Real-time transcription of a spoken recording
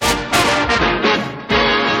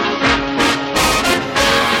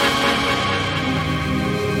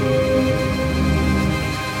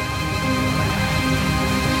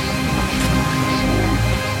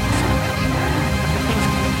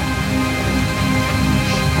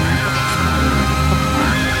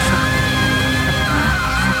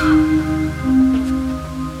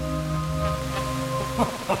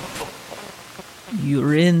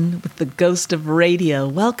the ghost of radio.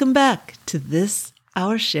 Welcome back to this,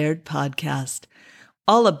 our shared podcast.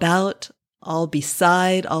 All about, all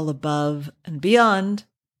beside, all above, and beyond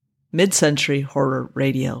mid-century horror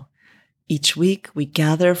radio. Each week, we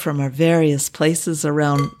gather from our various places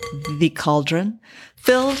around the cauldron,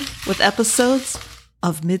 filled with episodes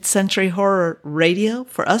of mid-century horror radio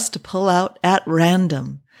for us to pull out at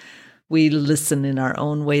random. We listen in our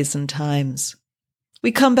own ways and times.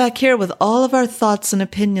 We come back here with all of our thoughts and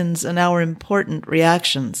opinions and our important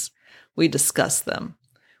reactions. We discuss them.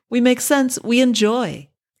 We make sense. We enjoy.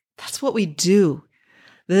 That's what we do.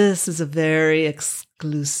 This is a very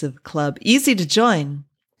exclusive club, easy to join,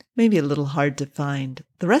 maybe a little hard to find.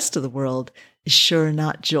 The rest of the world is sure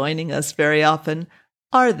not joining us very often,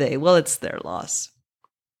 are they? Well, it's their loss.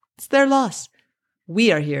 It's their loss.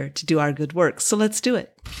 We are here to do our good work, so let's do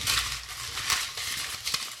it.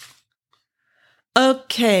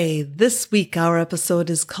 Okay, this week our episode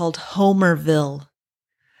is called Homerville.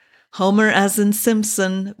 Homer as in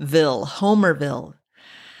Simpsonville, Homerville.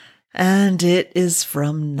 And it is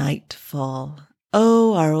from Nightfall.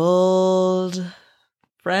 Oh, our old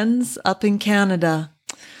friends up in Canada.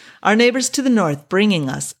 Our neighbors to the north bringing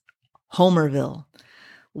us Homerville.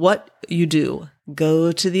 What you do,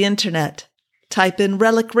 go to the internet, type in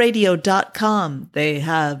relicradio.com. They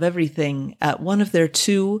have everything at one of their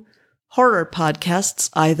two horror podcasts,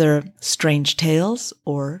 either Strange Tales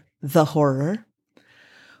or The Horror.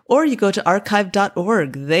 Or you go to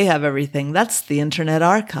archive.org. They have everything. That's the Internet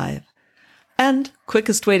Archive. And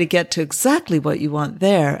quickest way to get to exactly what you want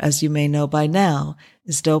there, as you may know by now,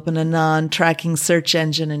 is to open a non-tracking search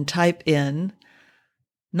engine and type in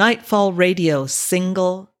Nightfall Radio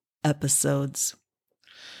single episodes.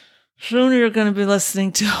 Soon you're going to be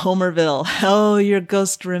listening to Homerville. Oh, your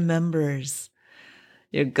ghost remembers.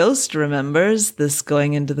 Your ghost remembers this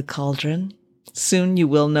going into the cauldron. Soon you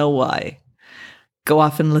will know why. Go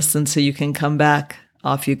off and listen so you can come back.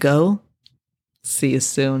 Off you go. See you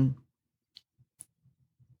soon.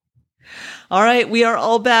 All right, we are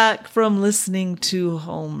all back from listening to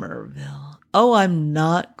Homerville. Oh, I'm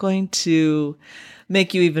not going to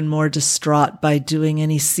make you even more distraught by doing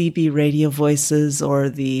any CB radio voices or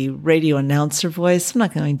the radio announcer voice. I'm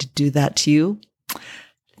not going to do that to you. I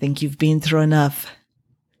think you've been through enough.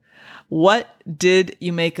 What did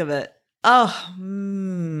you make of it? Oh,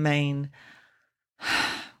 man.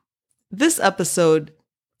 This episode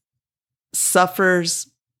suffers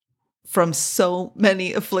from so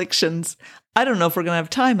many afflictions. I don't know if we're going to have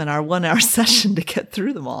time in our 1 hour session to get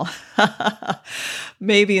through them all.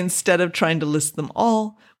 Maybe instead of trying to list them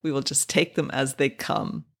all, we will just take them as they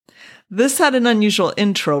come. This had an unusual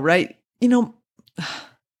intro, right? You know,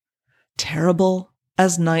 terrible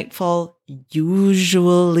as Nightfall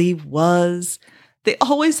usually was. They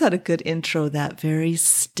always had a good intro, that very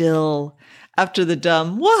still, after the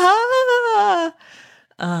dumb, wah,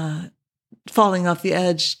 falling off the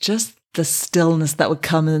edge, just the stillness that would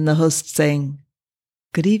come, and then the host saying,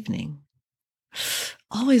 good evening.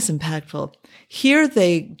 Always impactful. Here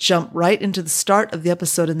they jump right into the start of the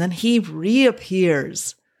episode, and then he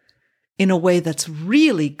reappears in a way that's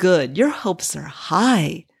really good. Your hopes are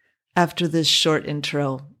high after this short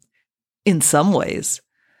intro, in some ways.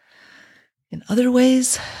 In other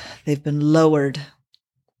ways, they've been lowered.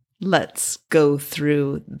 Let's go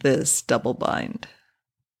through this double bind.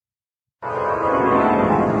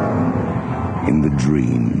 In the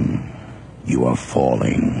dream, you are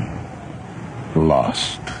falling,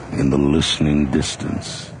 lost in the listening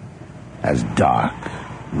distance, as dark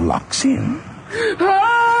locks in.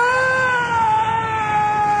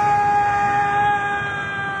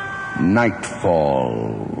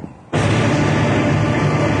 Nightfall.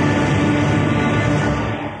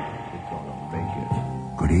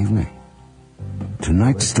 Good evening.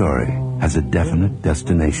 Tonight's story has a definite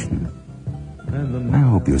destination. I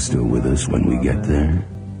hope you're still with us when we get there.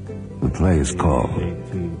 The play is called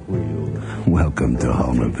Welcome to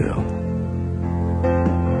Homerville.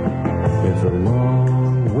 It's a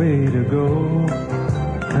long way to go,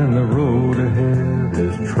 and the road ahead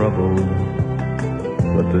is troubled.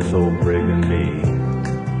 But this old brig and me,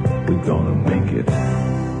 we're gonna make it.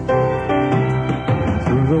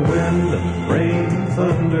 Through the wind and rain,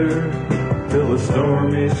 thunder, till the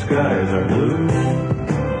stormy skies are blue,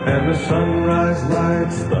 and the sunrise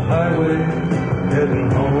lights the highway heading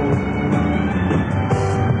home.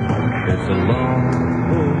 It's a long,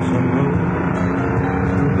 lonesome road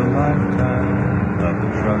through the lifetime of the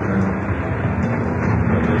trucker.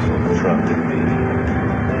 But this old truck and me,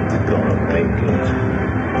 we're gonna make it.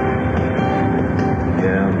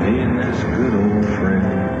 Yeah, me and this good old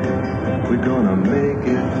friend, we're gonna make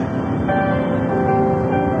it.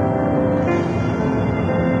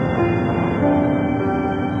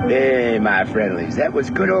 my friendlies. That was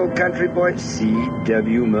good old country boy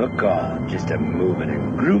C.W. McCall. Just a moving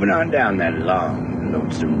and grooving on down that long,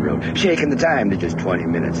 lonesome road. Shaking the time to just 20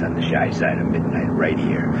 minutes on the shy side of midnight right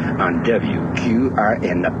here on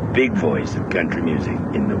WQRN, the big voice of country music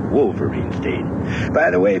in the Wolverine state.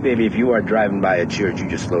 By the way, baby, if you are driving by a church, you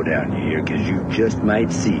just slow down here, because you just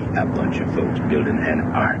might see a bunch of folks building an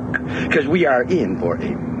ark. Because we are in for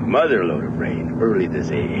a motherload of rain early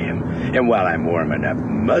this a.m. And while I'm warming up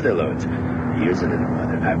motherloads, here's a little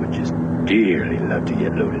mother I would just dearly love to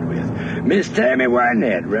get loaded with. Miss Tammy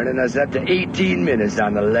Wynette running us up to 18 minutes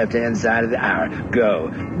on the left-hand side of the hour.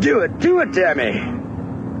 Go. Do it, Tammy.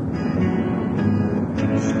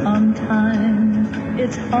 Sometimes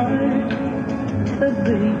it's hard to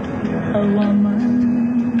be a woman.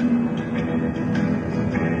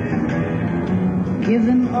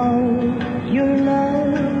 Giving all your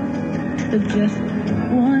love to just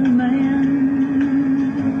one man.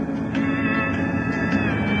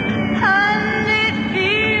 And if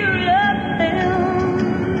you love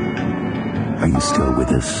him, Are you still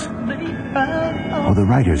with us? Are the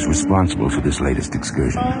writers responsible for this latest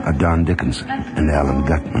excursion are Don Dickinson and Alan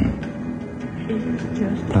Gutman.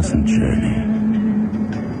 Pleasant journey.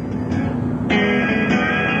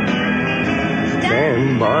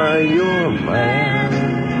 Stand by your man.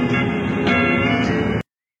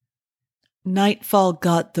 Nightfall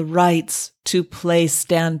got the rights to play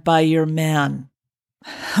Stand By Your Man.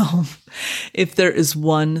 If there is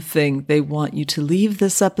one thing they want you to leave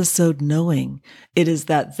this episode knowing, it is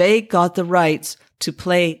that they got the rights to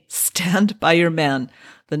play Stand By Your Man,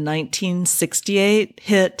 the 1968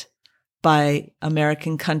 hit by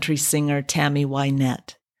American country singer Tammy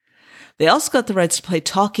Wynette. They also got the rights to play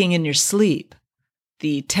Talking in Your Sleep,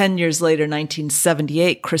 the 10 years later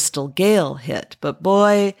 1978 Crystal Gale hit. But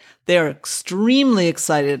boy, they're extremely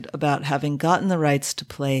excited about having gotten the rights to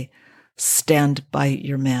play Stand By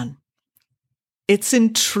Your Man. It's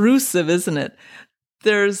intrusive, isn't it?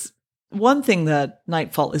 There's one thing that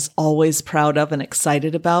Nightfall is always proud of and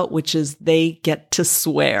excited about, which is they get to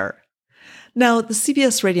swear. Now, the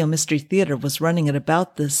CBS Radio Mystery Theater was running at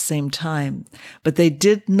about this same time, but they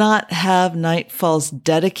did not have Nightfall's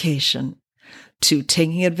dedication to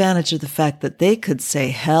taking advantage of the fact that they could say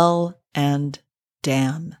hell and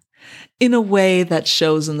damn in a way that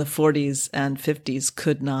shows in the 40s and 50s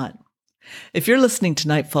could not. If you're listening to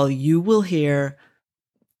Nightfall, you will hear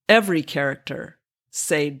every character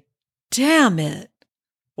say, damn it,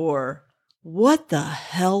 or what the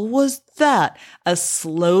hell was that, as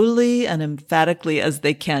slowly and emphatically as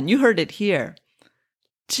they can. You heard it here.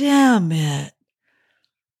 Damn it.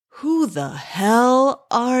 Who the hell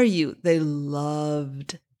are you? They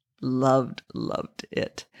loved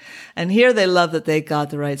it. And here they love that they got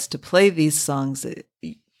the rights to play these songs.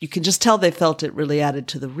 You can just tell they felt it really added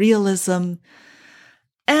to the realism.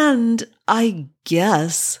 And I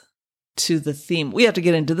guess to the theme. We have to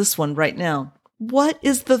get into this one right now. What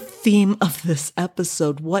is the theme of this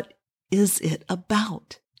episode? What is it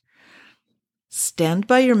about? Stand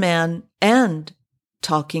By Your Man and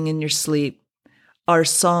Talking in Your Sleep are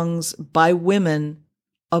songs by women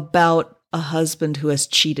about a husband who has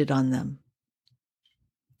cheated on them.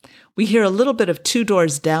 We hear a little bit of Two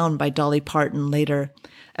Doors Down by Dolly Parton later,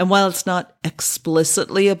 and while it's not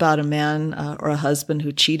explicitly about a man or a husband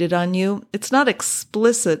who cheated on you, it's not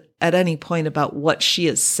explicit at any point about what she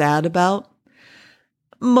is sad about.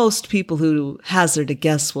 Most people who hazard a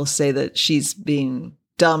guess will say that she's being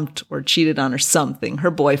dumped or cheated on or something.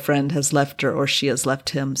 Her boyfriend has left her or she has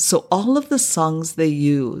left him. So all of the songs they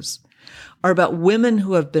use are about women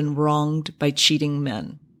who have been wronged by cheating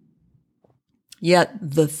men. Yet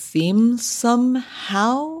the theme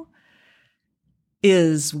somehow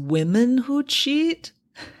is women who cheat,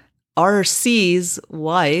 R.C.'s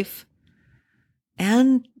wife,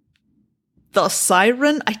 and the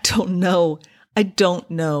siren? I don't know. It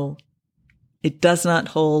does not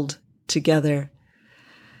hold together.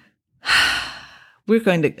 We're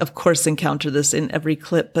going to, of course, encounter this in every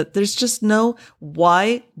clip, but there's just no,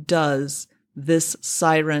 why does this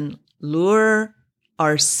siren lure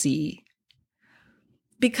R.C.?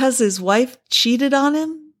 Because his wife cheated on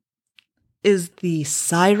him? Is the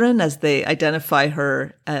siren, as they identify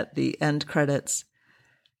her at the end credits,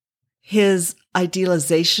 his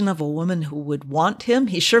idealization of a woman who would want him?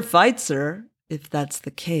 He sure fights her, if that's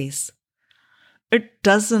the case. It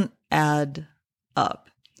doesn't add up.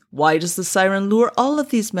 Why does the siren lure all of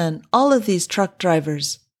these men, all of these truck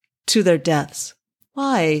drivers, to their deaths?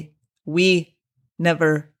 Why? We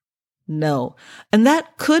never know. And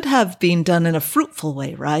that could have been done in a fruitful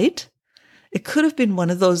way, right? It could have been one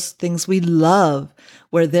of those things we love,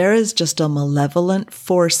 where there is just a malevolent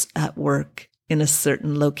force at work in a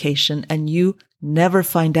certain location, and you never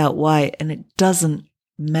find out why, and it doesn't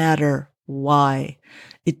matter why.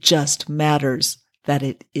 It just matters that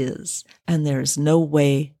it is, and there's no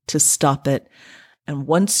way to stop it. And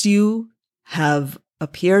once you have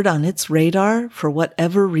appeared on its radar, for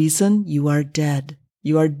whatever reason, you are dead.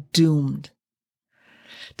 You are doomed.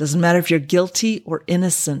 Doesn't matter if you're guilty or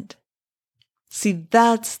innocent. See,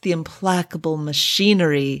 that's the implacable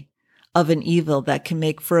machinery of an evil that can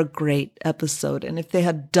make for a great episode. And if they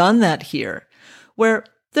had done that here, where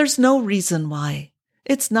there's no reason why,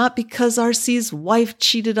 it's not because RC's wife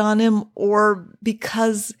cheated on him or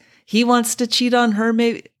because he wants to cheat on her,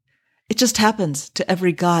 maybe. It just happens to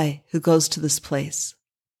every guy who goes to this place.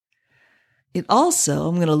 It also,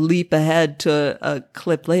 I'm going to leap ahead to a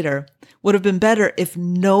clip later, would have been better if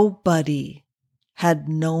nobody had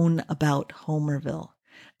known about Homerville.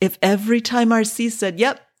 If every time RC said,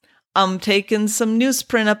 yep, I'm taking some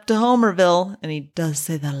newsprint up to Homerville, and he does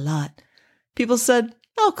say that a lot, people said,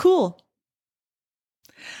 oh, cool.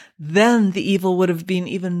 Then the evil would have been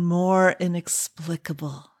even more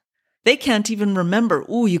inexplicable. They can't even remember,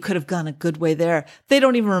 ooh, you could have gone a good way there. They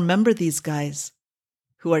don't even remember these guys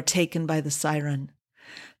who are taken by the siren.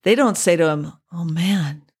 They don't say to him, oh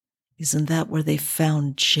man, isn't that where they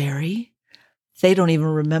found Jerry? They don't even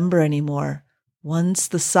remember anymore. Once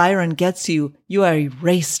the siren gets you, you are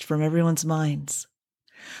erased from everyone's minds.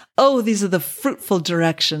 Oh, these are the fruitful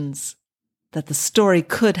directions that the story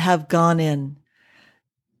could have gone in.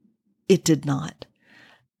 It did not.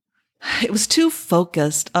 It was too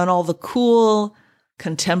focused on all the cool,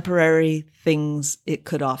 contemporary things it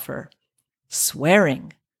could offer.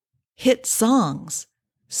 Swearing, hit songs,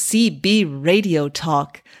 CB radio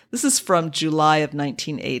talk. This is from July of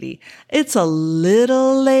 1980. It's a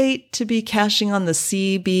little late to be cashing on the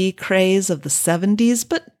CB craze of the 70s,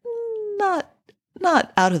 but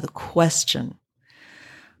not out of the question.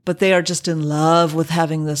 But they are just in love with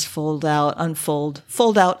having this fold out, unfold,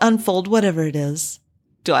 whatever it is.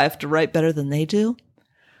 Do I have to write better than they do?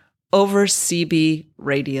 Over CB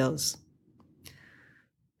radios.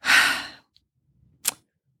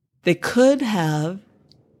 They could have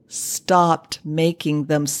stopped making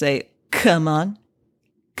them say, come on,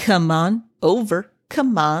 over,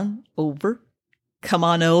 come on, over, come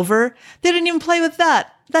on over. They didn't even play with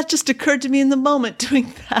that. That just occurred to me in the moment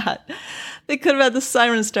doing that. They could have had the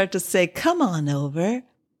siren start to say, come on over.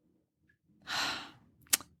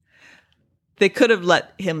 They could have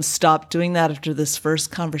let him stop doing that after this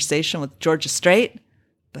first conversation with Georgia Strait,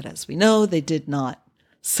 but as we know, they did not.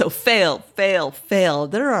 So fail.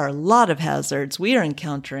 There are a lot of hazards we are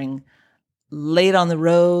encountering late on the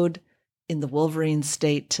road in the Wolverine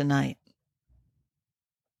state tonight.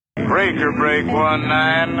 Breaker break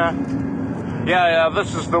 19. Yeah,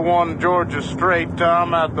 this is the one Georgia Strait,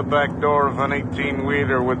 Tom, out the back door of an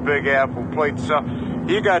 18-wheeler with Big Apple plates.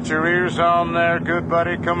 You got your ears on there, good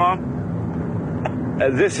buddy? Come on.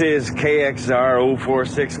 This is KXR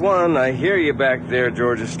 0461. I hear you back there,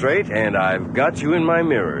 Georgia Strait, and I've got you in my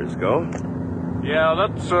mirrors. Go. Yeah,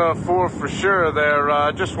 that's 4 for sure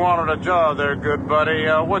there. Just wanted a jaw there, good buddy.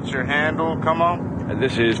 What's your handle? Come on.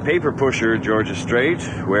 This is Paper Pusher, Georgia Strait.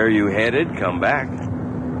 Where you headed? Come back.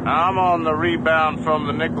 I'm on the rebound from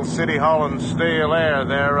the Nickel City hauling stale air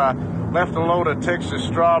there. Left a load of Texas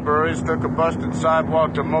strawberries, took a busted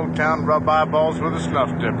sidewalk to Motown, rub eyeballs with a snuff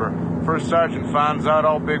dipper. First sergeant finds out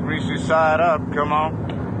all Big Reese's side up. Come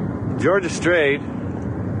on. Georgia Strait.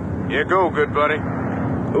 You go, good buddy.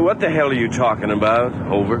 What the hell are you talking about?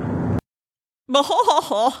 Over.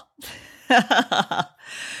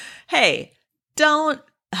 Hey, don't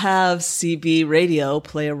have CB radio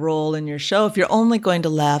play a role in your show if you're only going to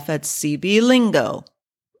laugh at CB lingo.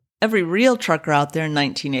 Every real trucker out there in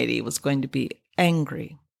 1980 was going to be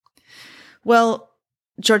angry. Well,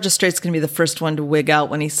 Georgia Strait's going to be the first one to wig out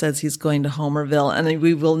when he says he's going to Homerville. And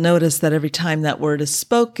we will notice that every time that word is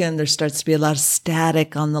spoken, there starts to be a lot of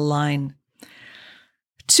static on the line.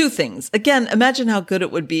 Two things. Again, imagine how good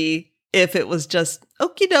it would be if it was just,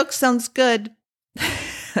 okie doke, sounds good.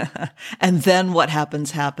 And then what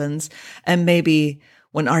happens. And maybe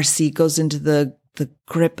when RC goes into the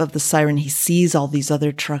grip of the siren, he sees all these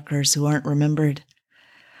other truckers who aren't remembered.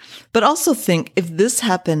 But also think, if this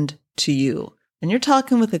happened to you, and you're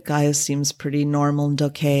talking with a guy who seems pretty normal and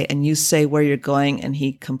okay, and you say where you're going and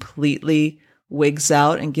he completely wigs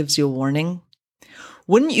out and gives you a warning,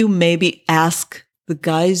 wouldn't you maybe ask the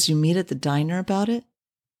guys you meet at the diner about it?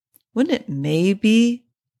 Wouldn't it maybe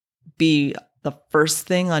be the first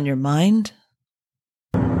thing on your mind?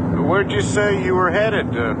 Where'd you say you were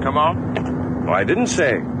headed? Come on. Oh, I didn't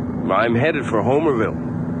say. I'm headed for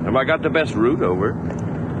Homerville. Have I got the best route? Over.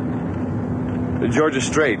 Georgia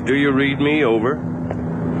Strait, do you read me? Over.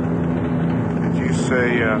 Did you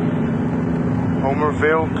say,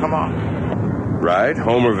 Homerville? Come on. Right,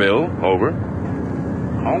 Homerville. Over.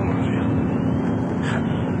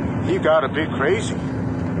 Homerville? You gotta be crazy.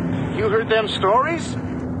 You heard them stories?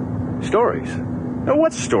 Stories? Now,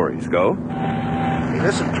 what stories, Go? Hey,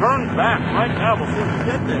 listen, turn back right now before you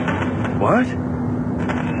get there. What?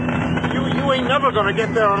 You ain't never gonna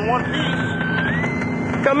get there in one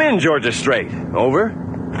piece. Come in, Georgia Strait. Over.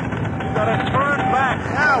 You gotta turn back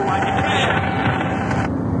now while you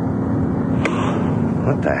can.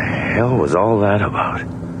 What the hell was all that about?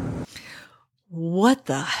 What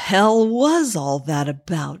the hell was all that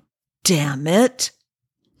about? Damn it.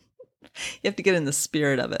 You have to get in the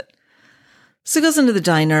spirit of it. So he goes into the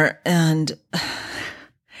diner and,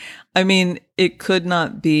 I mean, it could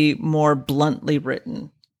not be more bluntly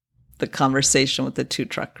written, the conversation with the two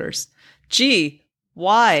truckers. Gee,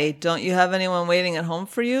 why? Don't you have anyone waiting at home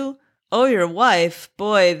for you? Oh, your wife.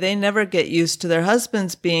 Boy, they never get used to their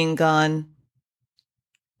husbands being gone.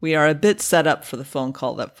 We are a bit set up for the phone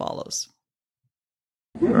call that follows.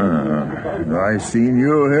 I seen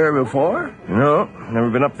you here before? No,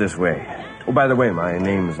 never been up this way. Oh, by the way, my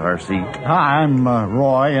name's R.C. Hi, I'm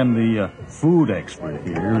Roy, and the food expert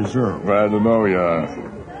here is Earl. Glad to know you.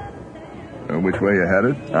 Which way you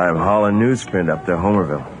headed? I'm hauling newsprint up to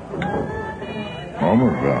Homerville.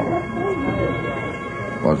 Homerville.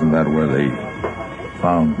 Wasn't that where they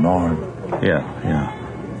found Norm? Yeah.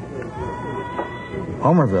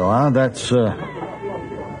 Homerville, huh? That's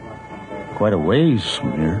quite a ways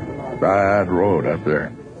from here. Bad road up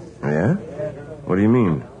there. Yeah? What do you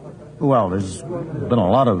mean? Well, there's been a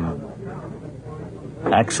lot of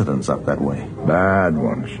accidents up that way. Bad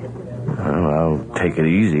ones. Well, I'll take it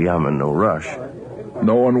easy. I'm in no rush.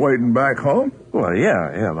 No one waiting back home? Well,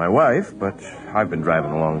 yeah, my wife, but I've been driving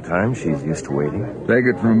a long time. She's used to waiting. Take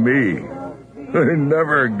it from me. I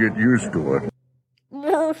never get used to it.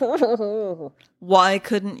 Why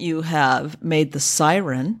couldn't you have made the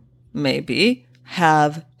siren, maybe,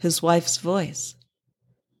 have his wife's voice?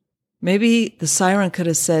 Maybe the siren could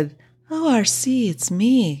have said, "Oh, RC, it's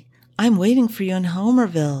me. I'm waiting for you in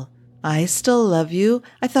Homerville. I still love you.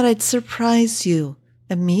 I thought I'd surprise you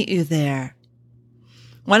and meet you there."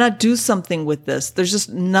 Why not do something with this? There's just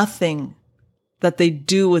nothing that they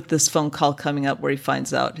do with this phone call coming up where he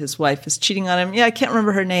finds out his wife is cheating on him. Yeah, I can't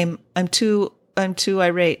remember her name. I'm too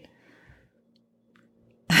irate.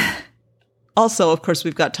 Also, of course,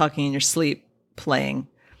 we've got Talking in Your Sleep playing.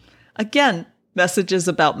 Again, messages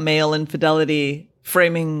about male infidelity,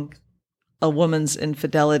 framing a woman's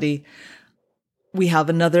infidelity. We have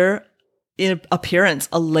another appearance,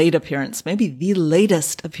 a late appearance, maybe the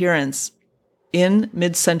latest appearance in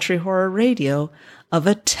mid-century horror radio of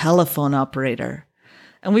a telephone operator.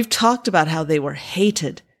 And we've talked about how they were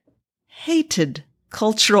hated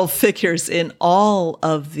cultural figures in all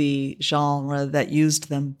of the genre that used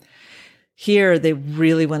them. Here, they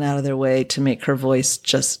really went out of their way to make her voice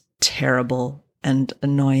just terrible and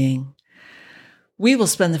annoying. We will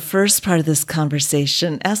spend the first part of this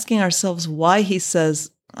conversation asking ourselves why he says,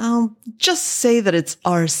 "Oh, just say that it's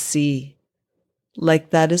RC." Like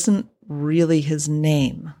that isn't really his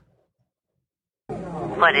name.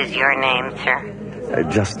 What is your name, sir?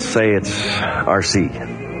 Just say it's R.C.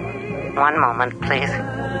 One moment, please.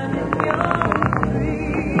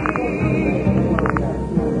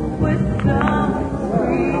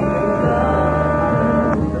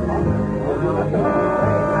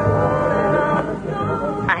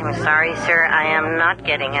 I'm sorry, sir. I am not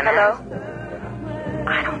getting an... Hello?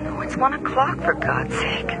 I don't know. It's 1 o'clock, for God's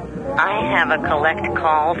sake. I have a collect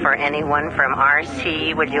call for anyone from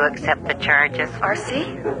RC. Will you accept the charges?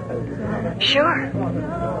 RC? Sure.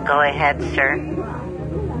 Go ahead, sir.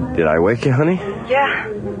 Did I wake you, honey? Yeah.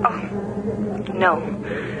 Oh, no.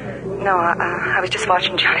 No, I was just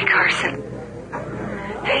watching Johnny Carson.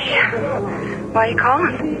 Hey, why are you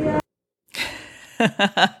calling?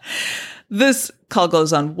 This call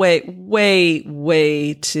goes on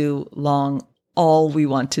way too long. All we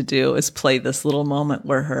want to do is play this little moment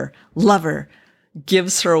where her lover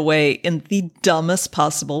gives her away in the dumbest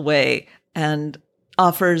possible way and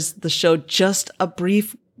offers the show just a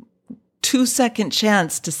brief 2-second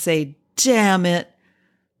chance to say, "Damn it,"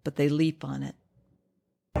 but they leap on it.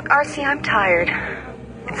 RC, I'm tired.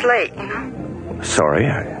 It's late, you know? Sorry,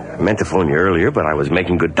 I meant to phone you earlier, but I was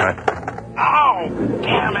making good time. Oh,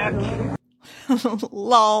 damn it.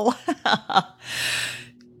 Lol.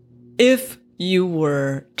 If you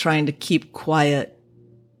were trying to keep quiet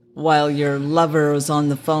while your lover was on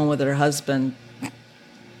the phone with her husband,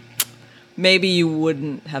 maybe you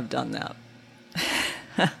wouldn't have done that.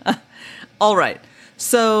 All right.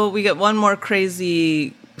 So we get one more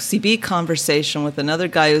crazy CB conversation with another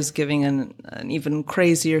guy who's giving an even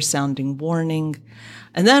crazier sounding warning.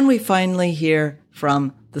 And then we finally hear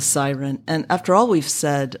from the siren. And after all we've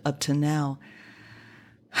said up to now,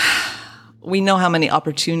 we know how many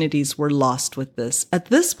opportunities were lost with this. At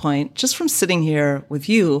this point, just from sitting here with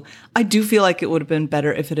you, I do feel like it would have been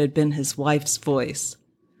better if it had been his wife's voice.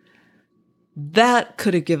 That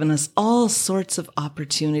could have given us all sorts of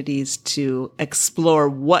opportunities to explore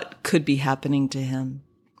what could be happening to him.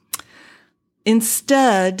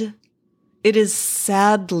 Instead, it is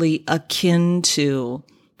sadly akin to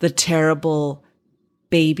the terrible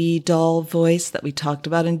baby doll voice that we talked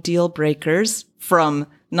about in Deal Breakers from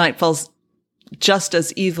Nightfall's Just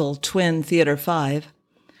As Evil Twin Theater 5.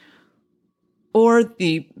 Or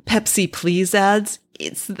the Pepsi Please ads.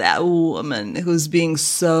 It's that woman who's being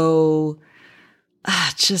so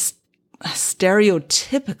just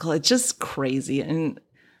stereotypical. It's just crazy. And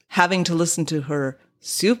having to listen to her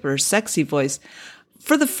super sexy voice.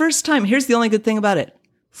 For the first time, here's the only good thing about it.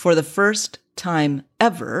 For the first time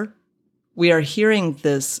ever, we are hearing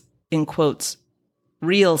this, in quotes,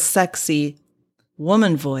 real sexy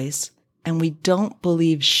woman voice, and we don't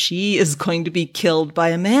believe she is going to be killed by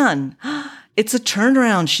a man. It's a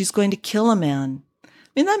turnaround. She's going to kill a man. I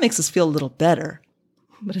mean, that makes us feel a little better,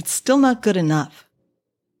 but it's still not good enough.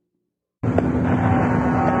 Any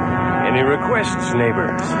requests,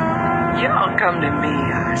 neighbors? Y'all come to me,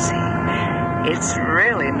 R.C. It's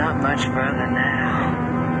really not much further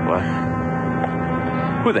now. What?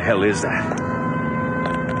 Who the hell is that?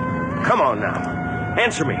 Come on now.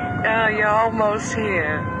 Answer me. You're almost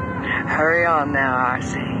here. Hurry on now,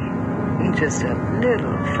 R.C. Just a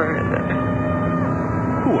little further.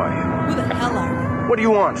 Who are you? Who the hell are you? What do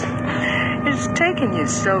you want? It's taken you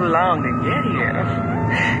so long to get here.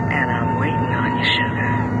 And I'm waiting on you, sugar.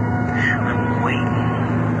 I'm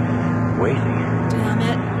waiting. Waiting? Damn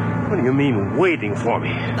it. What do you mean, waiting for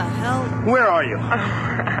me? What the hell? Where are you?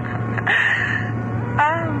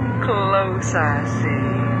 I'm close, I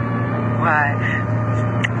see. Why,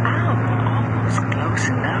 I'm almost close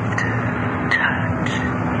enough to touch.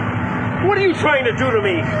 What are you trying to do to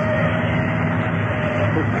me? Oh,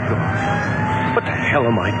 my God. What the hell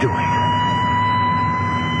am I doing?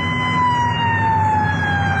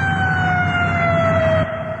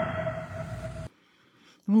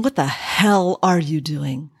 What the hell are you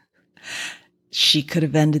doing? She could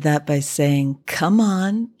have ended that by saying, come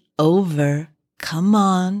on over, come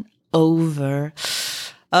on over.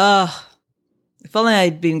 If only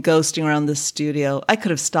I'd been ghosting around this studio, I could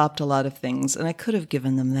have stopped a lot of things, and I could have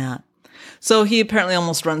given them that. So he apparently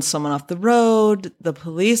almost runs someone off the road. The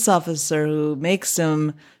police officer who makes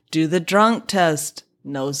him do the drunk test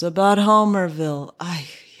knows about Homerville.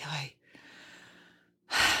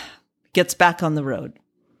 Gets back on the road.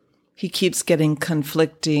 He keeps getting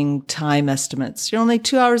conflicting time estimates. You're only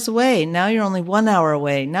 2 hours away. Now you're only 1 hour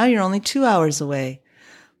away. Now you're only 2 hours away.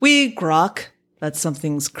 We grok that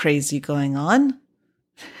something's crazy going on.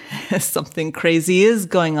 Something crazy is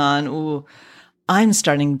going on. Ooh, I'm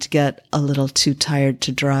starting to get a little too tired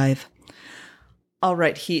to drive. All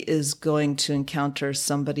right, he is going to encounter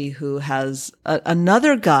somebody who has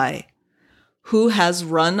another guy who has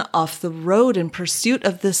run off the road in pursuit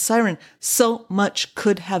of this siren. So much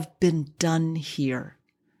could have been done here.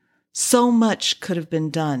 So much could have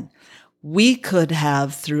been done. We could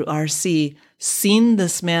have, through RC, seen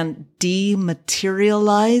this man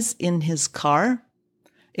dematerialize in his car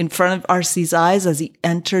in front of RC's eyes as he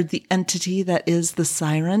entered the entity that is the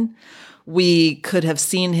siren. We could have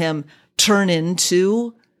seen him turn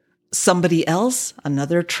into somebody else,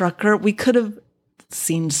 another trucker. We could have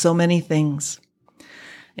seen so many things.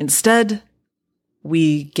 Instead,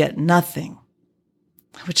 we get nothing,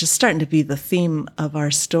 which is starting to be the theme of our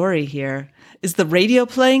story here. Is the radio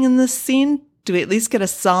playing in this scene? Do we at least get a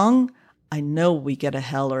song? I know we get a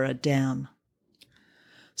hell or a damn.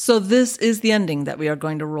 So this is the ending that we are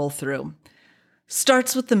going to roll through.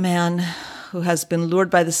 Starts with the man who has been lured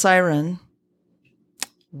by the siren.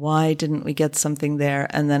 Why didn't we get something there?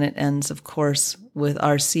 And then it ends, of course, with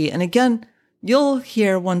RC. And again, you'll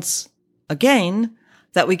hear once again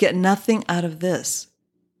that we get nothing out of this.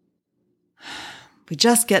 We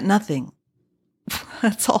just get nothing.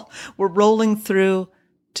 That's all. We're rolling through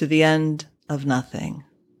to the end of nothing.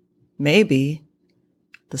 Maybe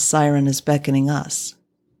the siren is beckoning us.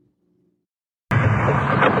 Oh,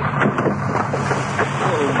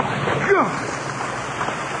 my God.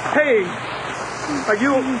 Hey, are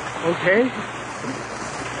you okay?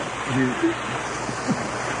 You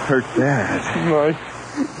hurt Dad.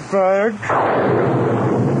 My back.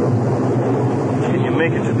 Can you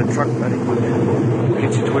make it to the truck, buddy? We'll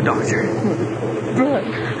get you to a doctor. Back.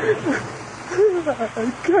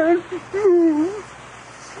 I can't move.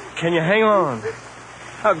 Can you hang on?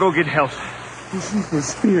 I'll go get help. She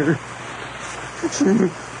was here. She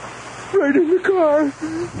was right in the car.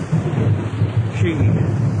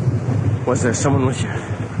 Was there someone with you?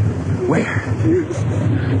 Where?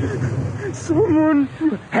 Someone.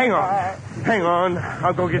 Hang on.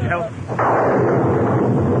 I'll go get help.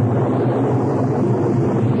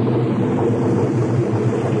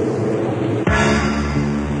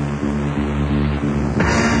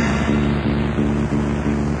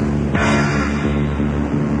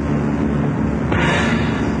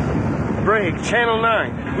 Break, Channel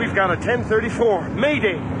 9. We've got a 1034.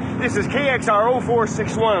 Mayday. This is KXR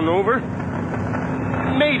 0461. Over.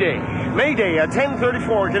 Mayday, a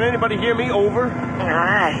 1034. Can anybody hear me? Over.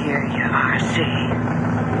 I hear you, R.C.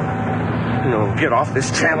 No, get off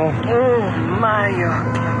this channel. Oh, my,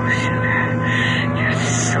 you're close, sugar. You're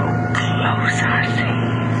so close, R.C.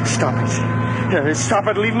 Stop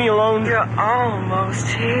it. Leave me alone. You're almost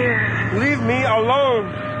here. Leave me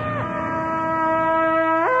alone.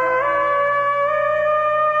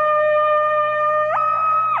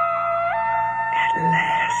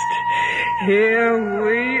 Here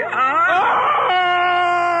we are.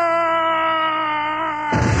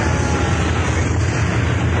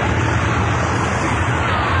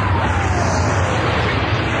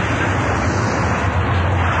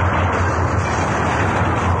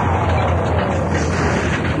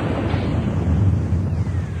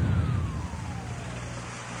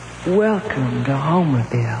 Welcome to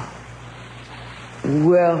Homerville.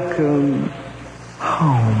 Welcome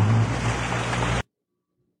home.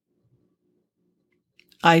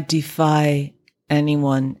 I defy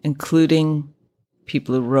anyone, including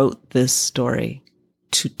people who wrote this story,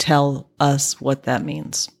 to tell us what that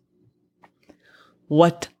means.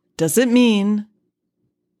 What does it mean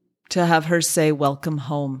to have her say, welcome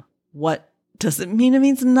home? What does it mean? It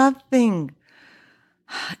means nothing.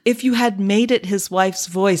 If you had made it his wife's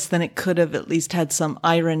voice, then it could have at least had some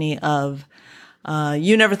irony of,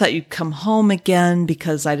 you never thought you'd come home again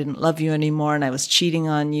because I didn't love you anymore and I was cheating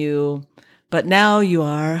on you. But now you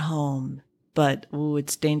are home. But, ooh,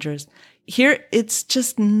 it's dangerous. Here, it's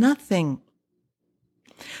just nothing.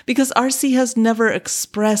 Because R.C. has never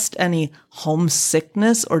expressed any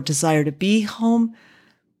homesickness or desire to be home.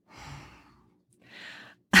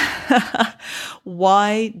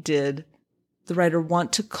 Why did the writer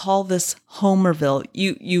want to call this Homerville?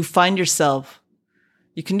 You find yourself,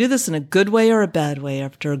 you can do this in a good way or a bad way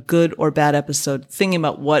after a good or bad episode, thinking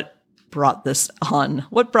about what brought this on,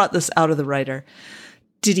 what brought this out of the writer.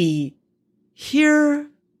 Did he hear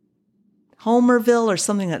Homerville or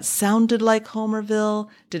something that sounded like Homerville?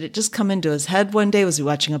 Did it just come into his head one day? Was he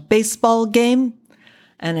watching a baseball game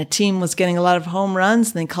and a team was getting a lot of home runs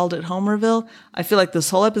and they called it Homerville? I feel like this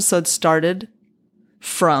whole episode started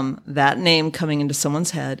from that name coming into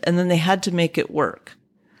someone's head, and then they had to make it work.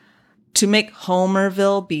 To make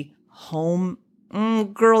Homerville be home,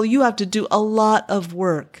 girl, you have to do a lot of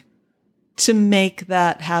work to make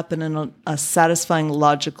that happen in a satisfying,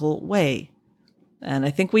 logical way. And I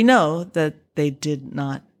think we know that they did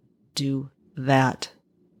not do that.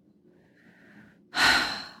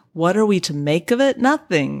 What are we to make of it?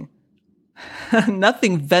 Nothing.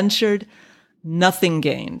 Nothing ventured, nothing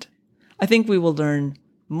gained. I think we will learn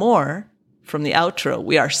more from the outro.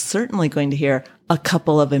 We are certainly going to hear a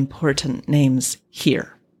couple of important names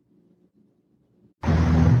here.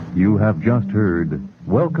 You have just heard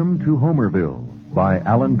Welcome to Homerville by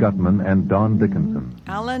Alan Gutman and Don Dickinson.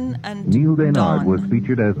 Alan and Neil Daynard Don was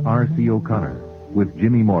featured as R.C. O'Connor, with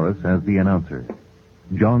Jimmy Morris as the announcer,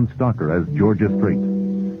 John Stocker as Georgia Strait,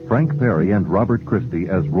 Frank Perry and Robert Christie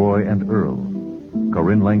as Roy and Earl,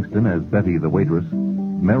 Corinne Langston as Betty the waitress,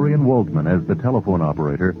 Marion Waldman as the telephone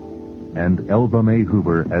operator, and Elva Mae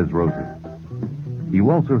Hoover as Rosie. You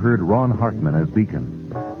also heard Ron Hartman as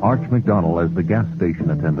Beacon, Arch McDonnell as the gas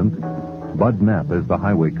station attendant, Bud Knapp as the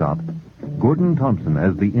highway cop, Gordon Thompson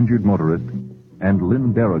as the injured motorist, and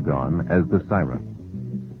Lynn Darragon as the siren.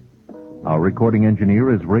 Our recording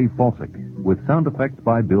engineer is Ray Falsick, with sound effects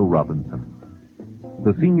by Bill Robinson.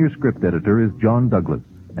 The senior script editor is John Douglas,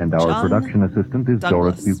 and our production assistant is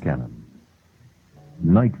Doris Buchanan.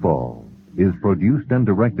 Nightfall is produced and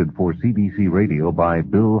directed for CBC Radio by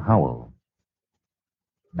Bill Howell.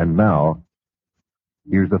 And now,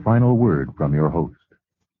 here's a final word from your host.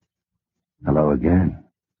 Hello again.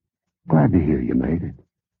 Glad to hear you made it.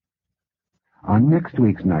 On next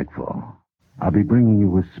week's Nightfall, I'll be bringing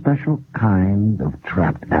you a special kind of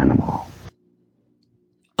trapped animal.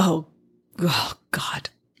 Oh, Oh, God.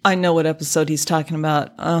 I know what episode he's talking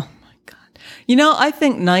about. Oh, my God. You know, I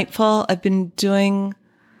think Nightfall, I've been doing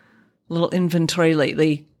a little inventory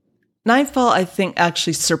lately. Nightfall, I think,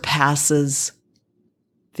 actually surpasses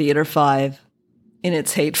Theater 5 in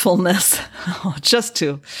its hatefulness. Just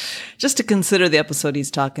to consider the episode he's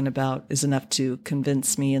talking about is enough to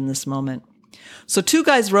convince me in this moment. So 2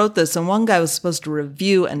 guys wrote this, and 1 guy was supposed to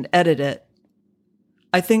review and edit it.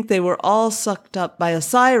 I think they were all sucked up by a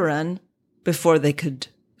siren before they could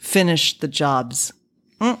finish the jobs.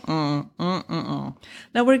 Now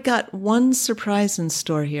we've got one surprise in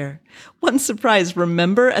store here. One surprise.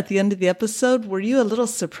 Remember at the end of the episode, were you a little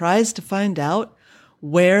surprised to find out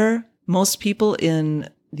where most people in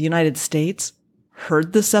the United States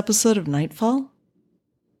heard this episode of Nightfall?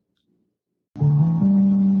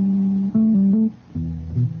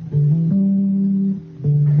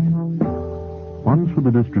 Funds for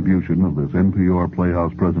the distribution of this NPR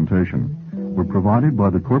Playhouse presentation were provided by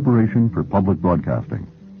the Corporation for Public Broadcasting.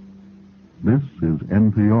 This is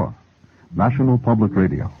NPR, National Public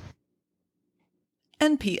Radio.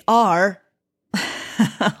 NPR?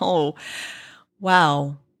 Oh,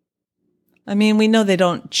 wow. I mean, we know they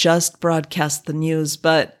don't just broadcast the news,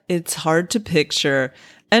 but it's hard to picture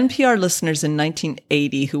NPR listeners in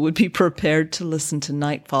 1980 who would be prepared to listen to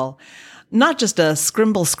Nightfall. Not just a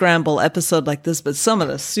scrimble-scramble episode like this, but some of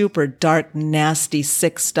the super dark, nasty,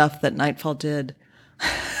 sick stuff that Nightfall did.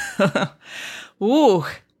 Ooh,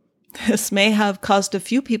 this may have caused a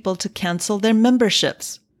few people to cancel their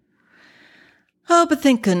memberships. Oh, but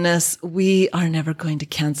thank goodness we are never going to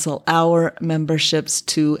cancel our memberships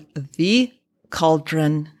to the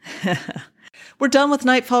Cauldron. We're done with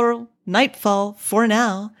Nightfall for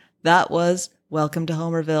now. That was Welcome to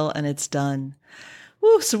Homerville, and it's done.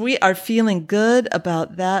 Woo, so we are feeling good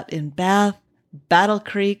about that in Bath, Battle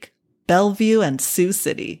Creek, Bellevue, and Sioux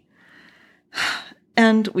City.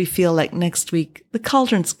 And we feel like next week, the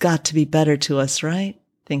Cauldron's got to be better to us, right?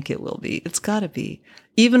 Think it will be. It's got to be.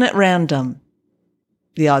 Even at random,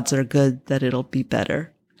 the odds are good that it'll be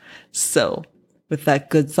better. So, with that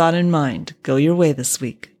good thought in mind, go your way this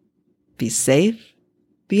week. Be safe,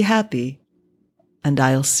 be happy, and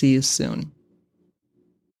I'll see you soon.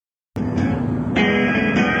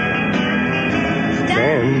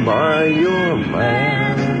 Stand by your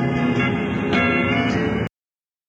man.